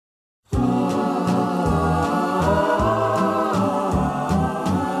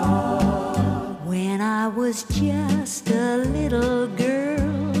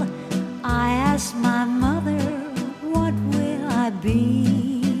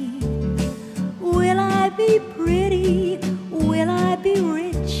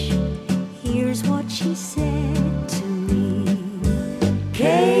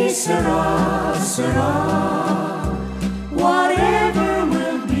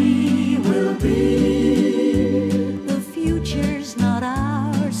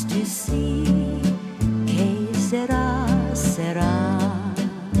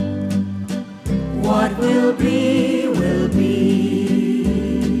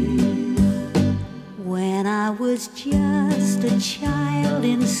was just a child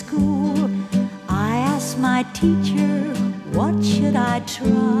in school, I asked my teacher, what should I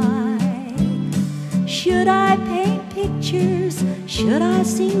try? Should I paint pictures? Should I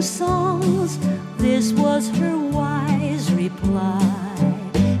sing songs? This was her wise reply.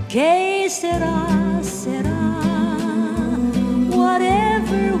 Que sera, sera.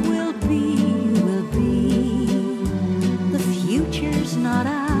 Whatever will be, will be. The future's not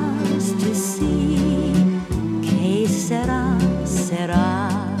ours to see. Que sera, sera.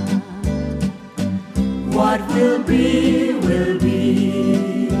 What will be, will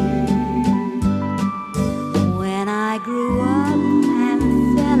be. When I grew up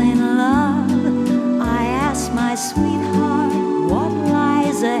and fell in love, I asked my sweetheart, what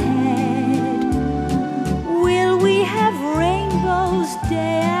lies ahead? Will we have rainbows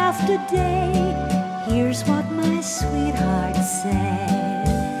day after day? Here's what my sweetheart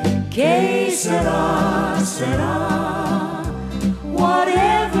said. Que sera, sera.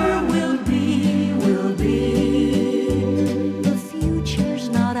 Whatever will be, will be. The future's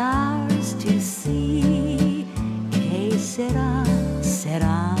not ours to see. Que sera,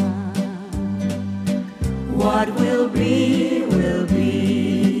 sera. What will be, will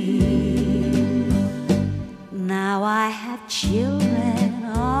be. Now I have children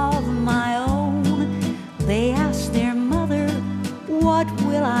of my own. They ask their mother, what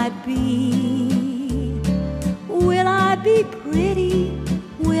will I be? Will I be pretty?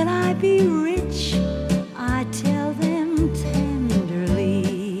 Will I be rich? I tell them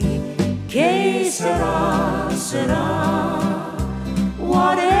tenderly. Que sera, sera.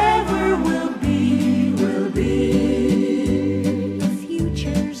 Whatever will be, will be. The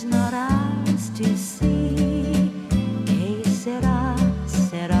future's not ours to see. Que sera,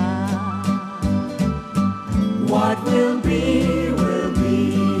 sera. What will be,